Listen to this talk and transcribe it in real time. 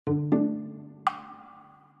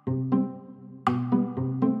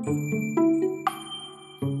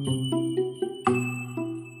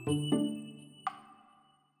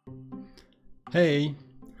Hey!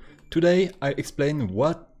 Today I explain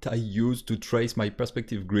what I use to trace my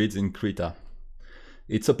perspective grids in Krita.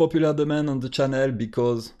 It's a popular demand on the channel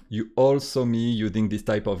because you all saw me using this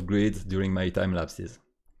type of grids during my time lapses.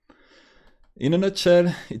 In a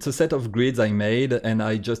nutshell, it's a set of grids I made and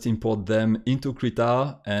I just import them into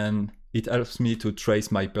Krita and it helps me to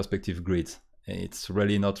trace my perspective grids. It's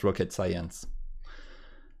really not rocket science.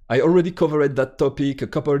 I already covered that topic a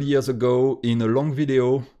couple of years ago in a long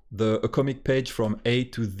video, a comic page from A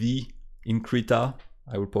to Z in Krita.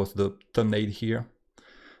 I will post the thumbnail here.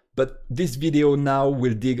 But this video now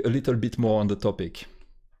will dig a little bit more on the topic.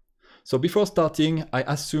 So before starting, I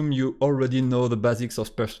assume you already know the basics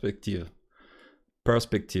of perspective.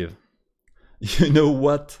 You know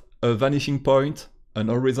what a vanishing point, an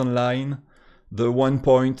horizon line, the 1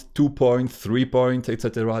 point, 2 point, 3 point,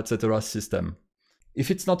 etc. system.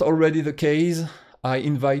 If it's not already the case, I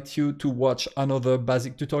invite you to watch another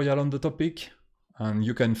basic tutorial on the topic, and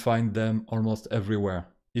you can find them almost everywhere,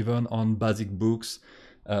 even on basic books,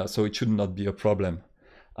 so it should not be a problem.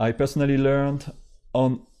 I personally learned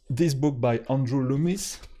on this book by Andrew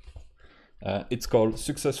Loomis. It's called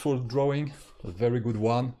Successful Drawing, a very good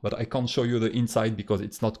one, but I can't show you the inside because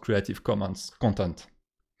it's not Creative Commons content.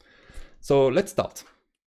 So let's start.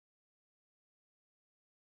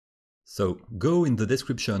 So go in the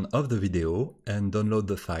description of the video and download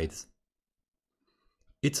the files.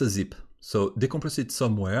 It's a zip, so decompress it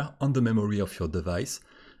somewhere on the memory of your device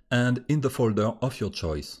and in the folder of your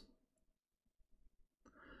choice.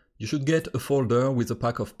 You should get a folder with a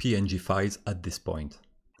pack of PNG files at this point.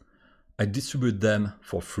 I distribute them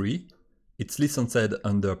for free. It's licensed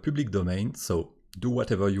under public domain, so do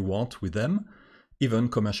whatever you want with them. Even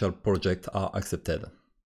commercial projects are accepted.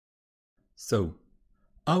 So,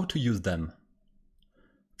 how to use them?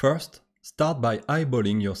 First, start by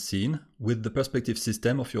eyeballing your scene with the perspective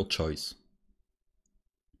system of your choice.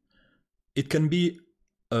 It can be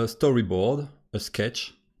a storyboard, a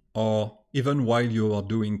sketch, or even while you are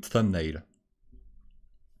doing thumbnail.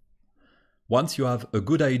 Once you have a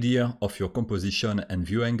good idea of your composition and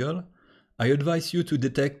view angle, I advise you to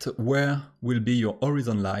detect where will be your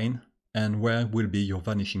horizon line and where will be your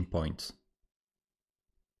vanishing point.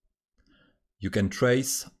 You can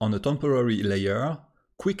trace on a temporary layer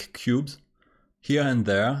quick cubes here and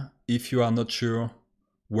there if you are not sure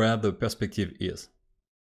where the perspective is.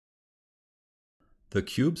 The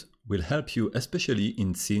cubes will help you especially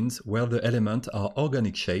in scenes where the elements are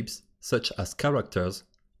organic shapes such as characters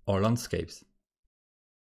or landscapes.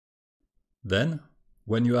 Then,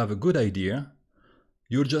 when you have a good idea,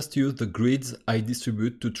 you'll just use the grids I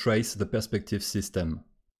distribute to trace the perspective system.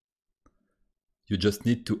 You just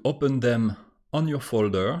need to open them on your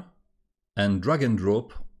folder and drag and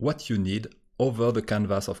drop what you need over the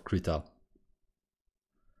canvas of Krita.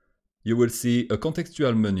 You will see a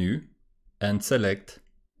contextual menu and select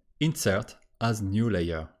Insert as New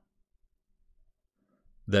Layer.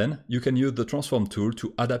 Then you can use the Transform tool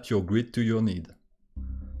to adapt your grid to your need.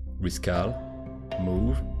 Rescale,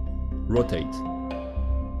 move, rotate.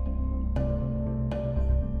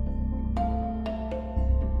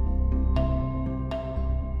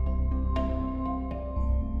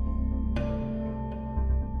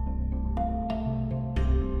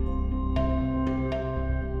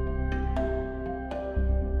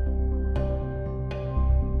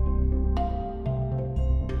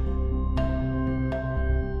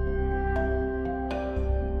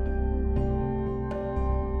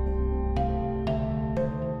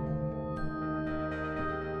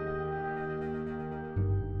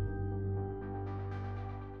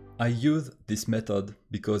 I use this method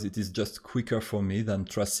because it is just quicker for me than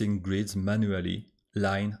tracing grids manually,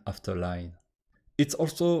 line after line. It's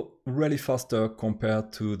also really faster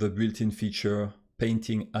compared to the built-in feature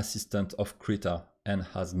Painting Assistant of Krita and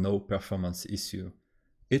has no performance issue.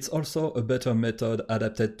 It's also a better method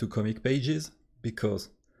adapted to comic pages because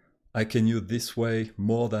I can use this way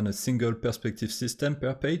more than a single perspective system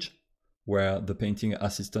per page, where the Painting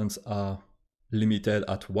Assistants are limited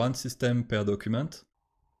at one system per document.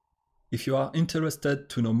 If you are interested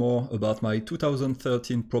to know more about my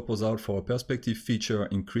 2013 proposal for a perspective feature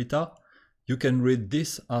in Krita, you can read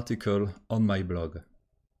this article on my blog.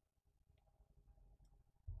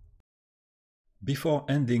 Before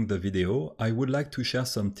ending the video, I would like to share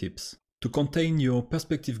some tips. To contain your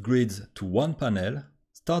perspective grids to one panel,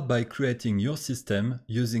 start by creating your system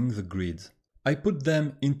using the grids. I put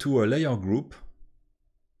them into a layer group.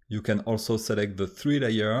 You can also select the 3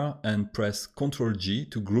 layer and press Ctrl G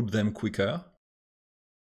to group them quicker.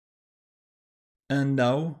 And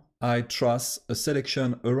now I trace a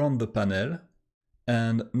selection around the panel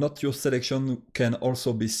And not your selection can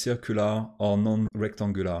also be circular or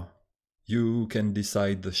non-rectangular. You can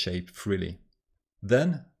decide the shape freely.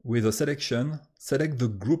 Then, with a selection, select the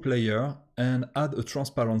group layer and add a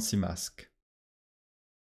transparency mask.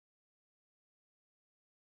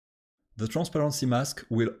 The transparency mask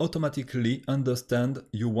will automatically understand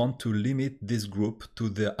you want to limit this group to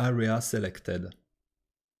the area selected.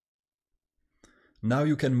 Now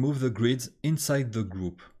you can move the grids inside the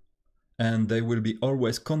group, and they will be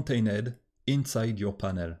always contained inside your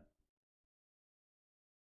panel.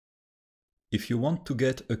 If you want to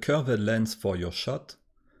get a curved lens for your shot,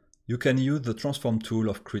 you can use the transform tool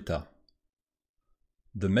of Krita.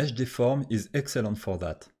 The mesh deform is excellent for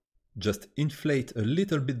that. Just inflate a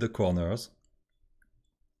little bit the corners,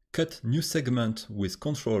 cut new segment with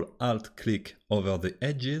Ctrl-Alt-Click over the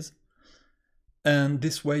edges, and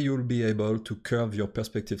this way you'll be able to curve your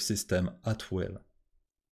perspective system at will.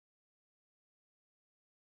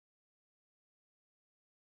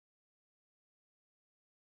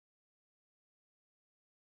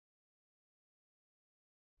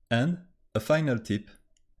 And a final tip,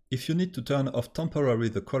 if you need to turn off temporarily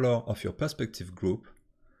the color of your perspective group,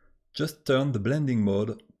 just turn the blending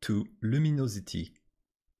mode to luminosity.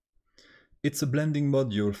 It's a blending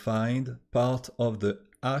mode you'll find part of the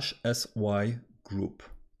HSY group.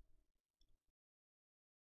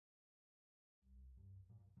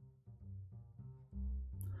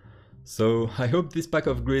 So I hope this pack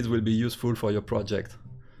of grids will be useful for your project.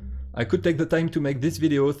 I could take the time to make this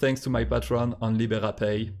video thanks to my patron on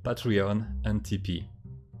Liberapay, Patreon and Tipeee.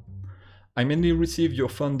 I mainly receive your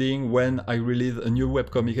funding when I release a new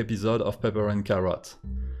webcomic episode of Pepper and Carrot,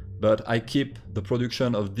 but I keep the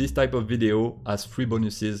production of this type of video as free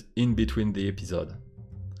bonuses in between the episode.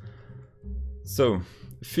 So,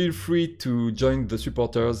 feel free to join the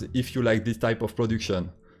supporters if you like this type of production.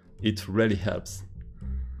 It really helps.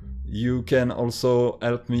 You can also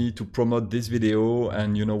help me to promote this video,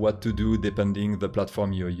 and you know what to do depending the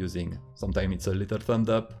platform you're using. Sometimes it's a little thumbs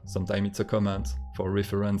up, sometimes it's a comment for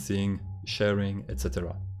referencing, sharing,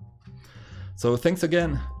 etc. So thanks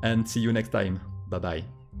again and see you next time. Bye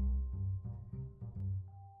bye.